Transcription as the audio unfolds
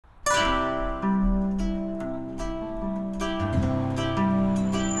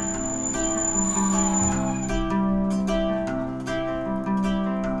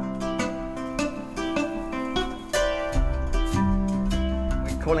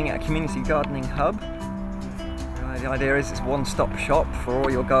calling it a community gardening hub. The idea is it's a one-stop shop for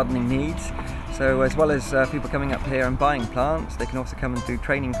all your gardening needs. So as well as people coming up here and buying plants, they can also come and do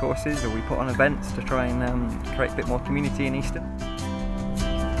training courses, or we put on events to try and create a bit more community in Easton.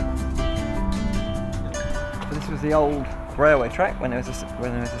 So this was the old railway track when there was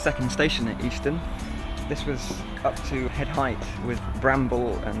a second station at Easton. This was up to head height with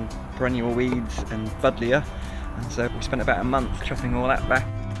bramble and perennial weeds and buddleia, and so we spent about a month chopping all that back.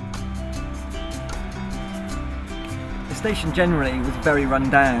 The station generally was very run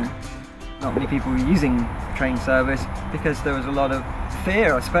down. Not many people were using train service because there was a lot of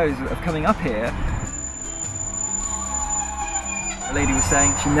fear, I suppose, of coming up here. The lady was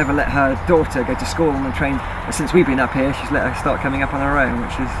saying she never let her daughter go to school on the train, but since we've been up here she's let her start coming up on her own,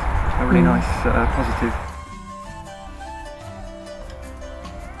 which is a really nice positive.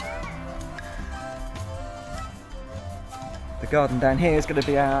 The garden down here is going to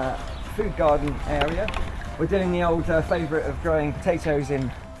be our food garden area. We're doing the old favourite of growing potatoes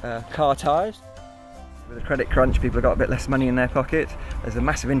in car tyres. With the credit crunch, people have got a bit less money in their pocket. There's a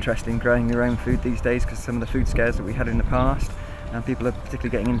massive interest in growing your own food these days because of some of the food scares that we had in the past, and people are particularly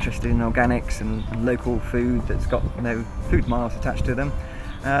getting interested in organics and local food that's got no food miles attached to them.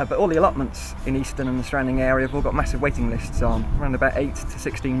 But all the allotments in Easton and the surrounding area have all got massive waiting lists on, around about 8 to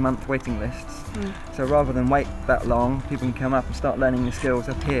 16 month waiting lists. So rather than wait that long, people can come up and start learning the skills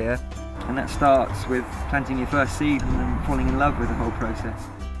up here, and that starts with planting your first seed and then falling in love with the whole process.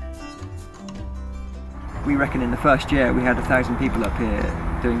 We reckon in the first year we had 1,000 people up here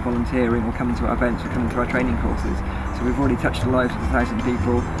doing volunteering or coming to our events or coming to our training courses. So we've already touched the lives of 1,000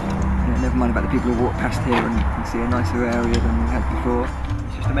 people. Never mind about the people who walk past here and see a nicer area than we had before.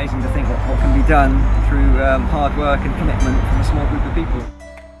 It's just amazing to think what can be done through hard work and commitment from a small group of people.